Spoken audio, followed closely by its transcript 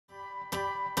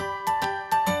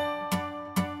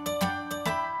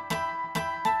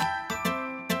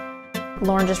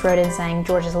Lauren just wrote in saying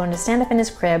George has learned to stand up in his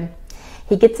crib.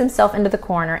 He gets himself into the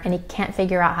corner and he can't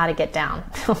figure out how to get down.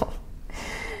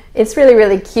 It's really,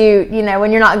 really cute, you know,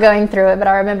 when you're not going through it. But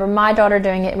I remember my daughter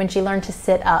doing it when she learned to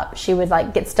sit up. She would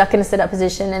like get stuck in a sit-up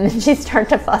position and then she'd start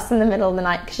to fuss in the middle of the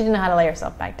night because she didn't know how to lay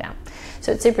herself back down.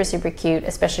 So it's super, super cute,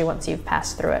 especially once you've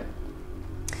passed through it.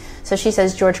 So she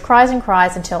says, George cries and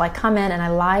cries until I come in and I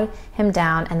lie him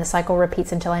down, and the cycle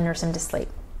repeats until I nurse him to sleep.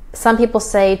 Some people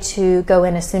say to go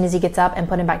in as soon as he gets up and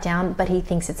put him back down, but he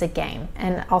thinks it's a game.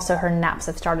 And also her naps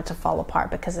have started to fall apart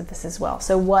because of this as well.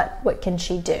 So what can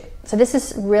she do? So this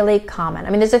is really common. I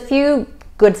mean, there's a few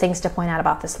good things to point out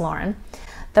about this, Lauren.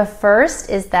 The first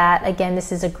is that, again,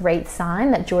 this is a great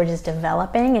sign that George is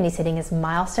developing and he's hitting his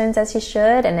milestones as he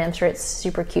should. And I'm sure it's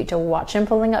super cute to watch him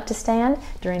pulling up to stand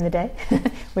during the day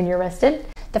when you're rested.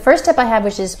 The first tip I have,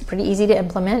 which is pretty easy to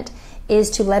implement, is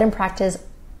to let him practice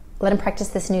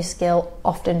this new skill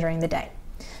often during the day.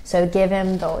 So give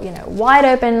him the, you know, wide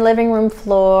open living room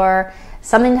floor,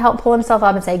 something to help pull himself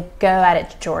up and say, go at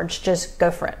it, George, just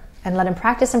go for it. And let him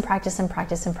practice and practice and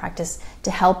practice and practice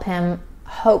to help him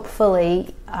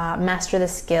hopefully master the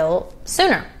skill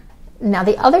sooner. Now,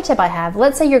 the other tip I have,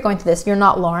 let's say you're going through this, you're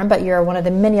not Lauren, but you're one of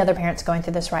the many other parents going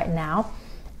through this right now,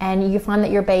 and you find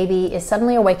that your baby is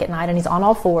suddenly awake at night and he's on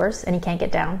all fours and he can't get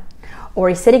down, or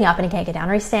he's sitting up and he can't get down,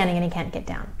 or he's standing and he can't get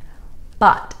down.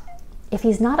 But if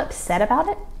he's not upset about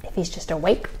it, if he's just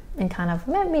awake and kind of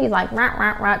maybe like rah,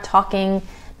 rah, rah, talking,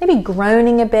 maybe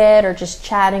groaning a bit or just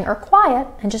chatting or quiet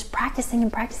and just practicing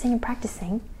and practicing and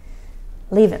practicing,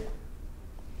 leave him.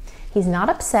 He's not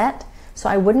upset, so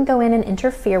I wouldn't go in and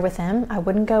interfere with him. I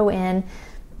wouldn't go in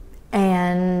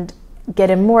and get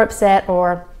him more upset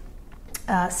or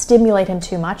stimulate him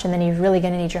too much, and then he's really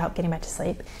going to need your help getting back to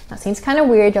sleep. Now, it seems kind of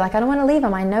weird. You're like, I don't want to leave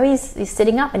him. I know he's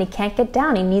sitting up and he can't get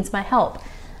down. He needs my help.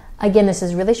 Again, this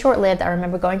is really short-lived. I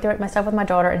remember going through it myself with my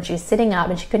daughter, and she was sitting up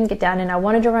and she couldn't get down, and I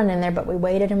wanted to run in there, but we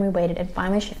waited and we waited, and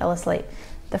finally she fell asleep.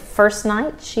 The first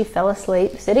night, she fell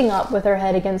asleep sitting up with her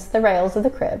head against the rails of the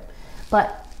crib.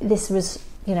 But this was,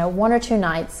 you know, 1 or 2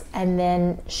 nights, and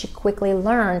then she quickly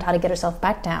learned how to get herself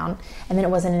back down, and then it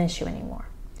wasn't an issue anymore.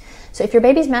 So if your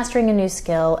baby's mastering a new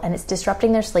skill and it's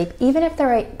disrupting their sleep, even if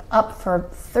they're up for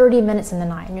 30 minutes in the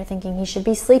night and you're thinking he should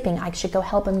be sleeping, I should go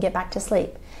help him get back to sleep.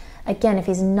 Again, if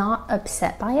he's not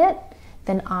upset by it,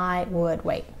 then I would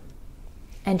wait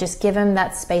and just give him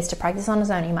that space to practice on his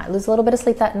own. He might lose a little bit of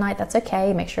sleep that night. That's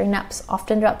okay. Make sure he naps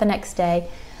often throughout the next day.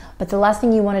 But the last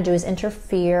thing you want to do is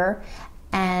interfere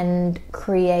and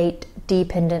create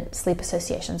dependent sleep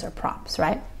associations or props,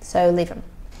 right? So leave him.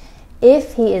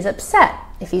 If he is upset,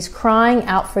 if he's crying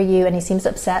out for you and he seems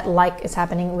upset like is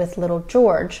happening with little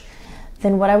George,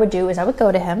 then what I would do is I would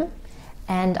go to him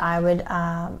and I would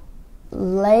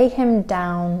lay him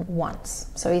down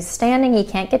once. So he's standing, he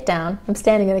can't get down. I'm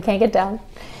standing and I can't get down.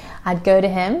 I'd go to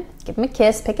him, give him a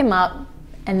kiss, pick him up,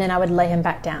 and then I would lay him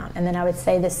back down. And then I would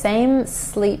say the same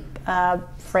sleep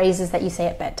phrases that you say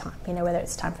at bedtime, you know, whether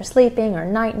it's time for sleeping or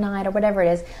night-night or whatever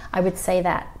it is, I would say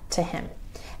that to him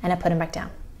and I put him back down.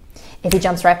 If he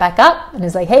jumps right back up and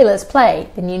is like, hey, let's play,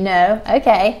 then you know,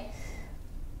 okay,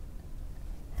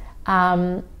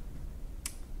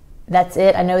 that's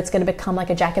it. I know it's going to become like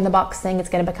a jack-in-the-box thing. It's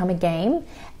going to become a game,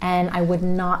 and I would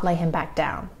not lay him back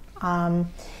down.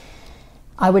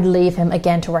 I would leave him,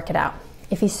 again, to work it out.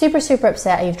 If he's super, super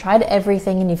upset and you've tried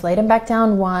everything and you've laid him back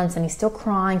down once and he's still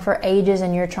crying for ages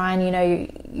and you're trying, you know,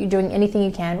 you're doing anything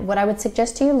you can, what I would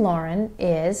suggest to you, Lauren,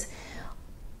 is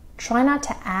try not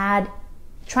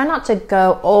to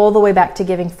go all the way back to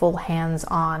giving full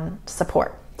hands-on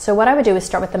support. So what I would do is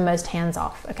start with the most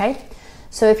hands-off, okay?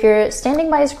 So if you're standing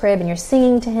by his crib and you're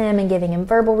singing to him and giving him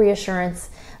verbal reassurance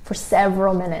for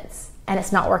several minutes and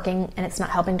it's not working and it's not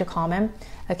helping to calm him,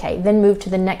 okay, then move to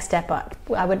the next step up.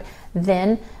 I would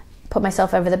then put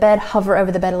myself over the bed, hover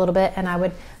over the bed a little bit, and I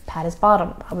would pat his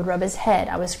bottom. I would rub his head.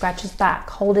 I would scratch his back,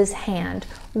 hold his hand.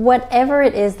 Whatever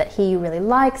it is that he really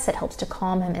likes, it helps to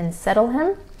calm him and settle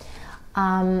him,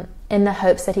 in the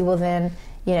hopes that he will then,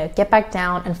 you know, get back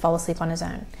down and fall asleep on his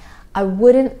own. I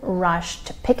wouldn't rush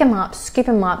to pick him up, scoop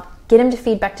him up, get him to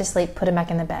feed back to sleep, put him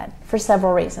back in the bed for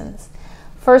several reasons.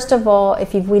 First of all,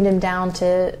 if you've weaned him down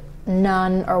to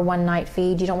none or one night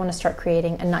feed, you don't want to start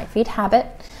creating a night feed habit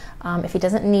if he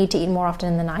doesn't need to eat more often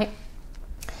in the night.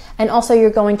 And also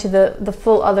you're going to the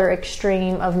full other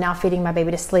extreme of now feeding my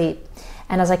baby to sleep.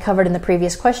 And as I covered in the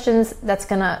previous questions, that's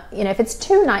gonna, you know, if it's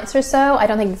 2 nights or so, I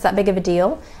don't think it's that big of a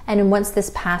deal. And once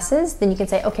this passes, then you can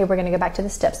say, okay, we're gonna go back to the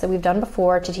steps that we've done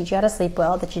before to teach you how to sleep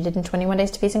well, that you did in 21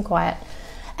 Days to Peace and Quiet.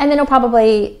 And then it'll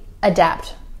probably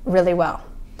adapt really well.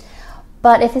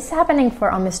 But if it's happening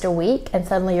for almost a week and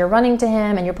suddenly you're running to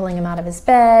him and you're pulling him out of his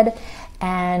bed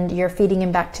and you're feeding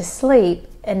him back to sleep,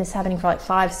 and it's happening for like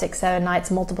 5, 6, 7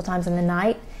 nights, multiple times in the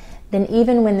night, then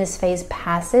even when this phase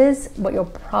passes, what you'll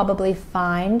probably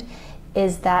find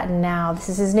is that now this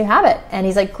is his new habit. And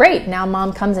he's like, great, now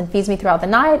mom comes and feeds me throughout the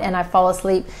night and I fall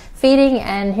asleep feeding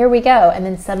and here we go. And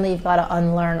then suddenly you've got to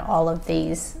unlearn all of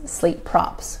these sleep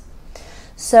props.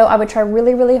 So I would try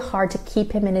really, really hard to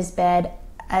keep him in his bed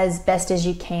as best as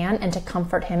you can and to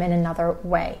comfort him in another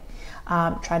way.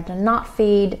 Try to not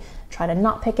feed, try to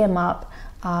not pick him up,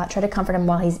 try to comfort him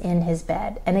while he's in his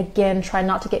bed. And again, try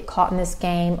not to get caught in this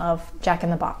game of Jack in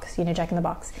the Box, you know, Jack in the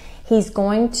Box. He's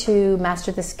going to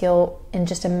master the skill in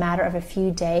just a matter of a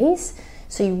few days.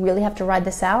 So you really have to ride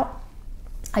this out.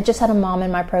 I just had a mom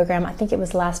in my program, I think it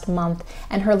was last month,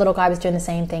 and her little guy was doing the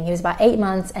same thing. He was about 8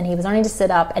 months and he was learning to sit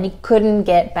up and he couldn't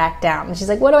get back down. And she's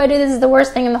like, what do I do? This is the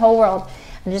worst thing in the whole world.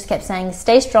 And I just kept saying,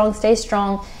 stay strong, stay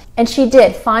strong. And she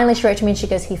did. Finally, she wrote to me and she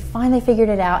goes, he finally figured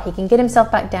it out. He can get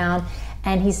himself back down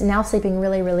and he's now sleeping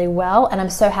really, really well. And I'm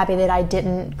so happy that I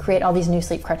didn't create all these new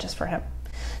sleep crutches for him.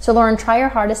 So Lauren, try your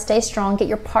hardest, stay strong, get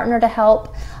your partner to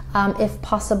help if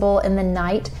possible in the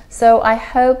night. So I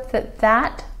hope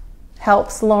that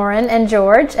helps Lauren and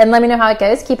George, and let me know how it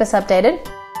goes. Keep us updated.